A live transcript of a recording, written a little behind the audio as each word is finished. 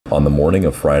On the morning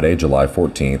of Friday, July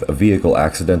 14th, a vehicle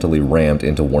accidentally rammed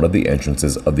into one of the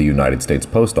entrances of the United States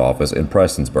Post Office in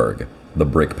Prestonsburg. The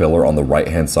brick pillar on the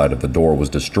right-hand side of the door was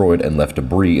destroyed and left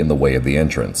debris in the way of the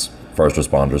entrance. First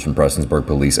responders from Prestonsburg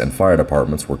police and fire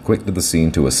departments were quick to the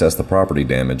scene to assess the property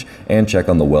damage and check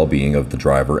on the well-being of the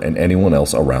driver and anyone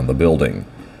else around the building.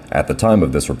 At the time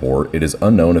of this report, it is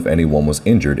unknown if anyone was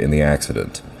injured in the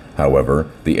accident.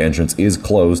 However, the entrance is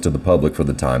closed to the public for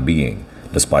the time being.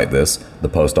 Despite this, the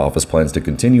post office plans to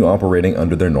continue operating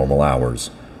under their normal hours.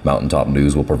 Mountaintop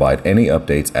News will provide any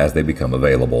updates as they become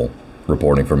available.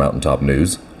 Reporting for Mountaintop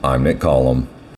News, I'm Nick Collum.